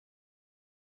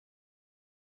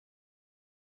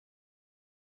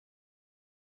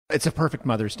It's a perfect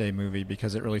Mother's Day movie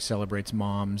because it really celebrates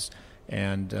moms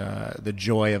and the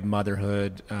joy of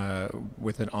motherhood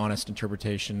with an honest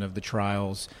interpretation of the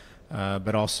trials,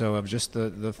 but also of just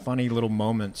the funny little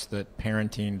moments that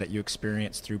parenting that you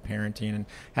experience through parenting. And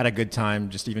had a good time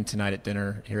just even tonight at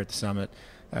dinner here at the summit.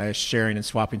 Sharing and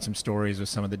swapping some stories with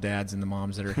some of the dads and the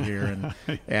moms that are here,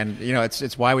 and you know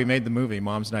it's why we made the movie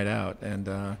Mom's Night Out,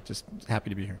 and just happy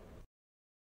to be here.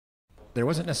 There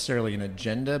wasn't necessarily an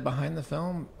agenda behind the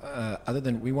film, other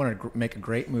than we want to make a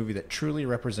great movie that truly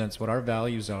represents what our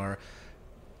values are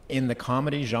in the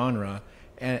comedy genre,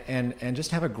 and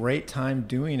just have a great time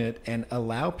doing it and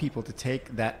allow people to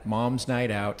take that mom's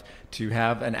night out to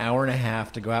have an hour and a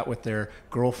half to go out with their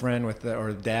girlfriend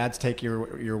or dads take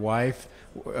your wife,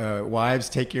 wives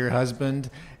take your husband,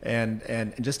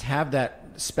 and just have that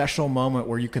special moment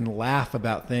where you can laugh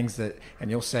about things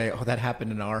and you'll say, oh, that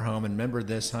happened in our home, and remember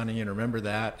this, honey, and remember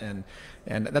that, and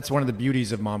that's one of the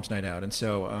beauties of Mom's Night Out. And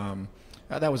so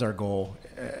that was our goal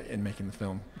in making the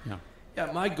film. Yeah. Yeah,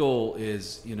 my goal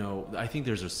is, I think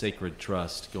there's a sacred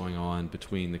trust going on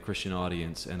between the Christian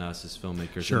audience and us as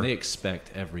filmmakers. Sure. And they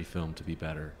expect every film to be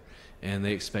better. And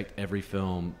they expect every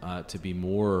film to be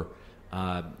more,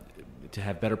 to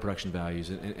have better production values.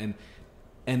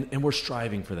 And we're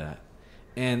striving for that.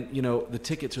 And, the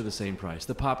tickets are the same price.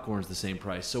 The popcorn's the same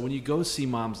price. So when you go see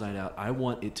Mom's Night Out, I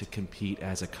want it to compete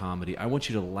as a comedy. I want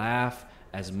you to laugh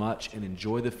as much and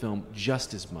enjoy the film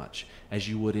just as much as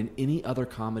you would in any other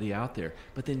comedy out there.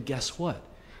 But then guess what?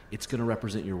 It's going to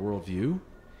represent your worldview,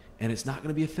 and it's not going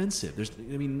to be offensive. There's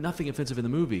going to be nothing offensive in the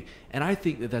movie. And I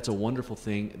think that that's a wonderful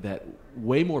thing that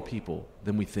way more people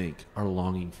than we think are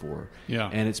longing for. Yeah.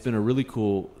 And it's been a really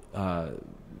cool to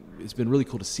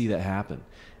see that happen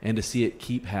and to see it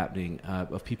keep happening,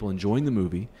 of people enjoying the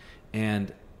movie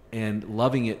and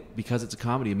loving it because it's a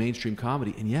comedy, a mainstream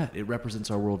comedy, and yet it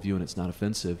represents our worldview and it's not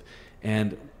offensive.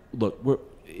 And look,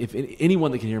 if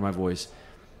anyone that can hear my voice,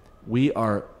 we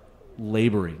are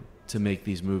laboring to make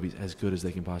these movies as good as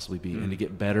they can possibly be, and to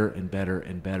get better and better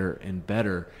and better and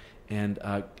better. And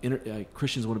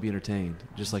Christians want to be entertained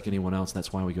just like anyone else. And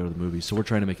that's why we go to the movies. So we're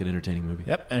trying to make an entertaining movie.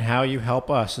 Yep, and how you help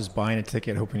us is buying a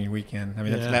ticket opening weekend. I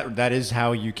mean, that is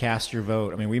how you cast your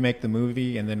vote. I mean, we make the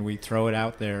movie and then we throw it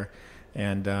out there.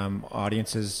 And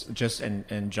audiences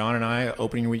and John and I,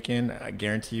 opening weekend, I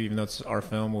guarantee you, even though it's our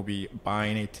film, we'll be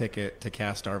buying a ticket to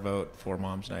cast our vote for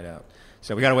Mom's Night Out.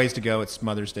 So we got a ways to go. It's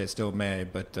Mother's Day. It's still May,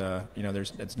 but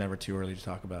it's never too early to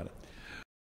talk about it.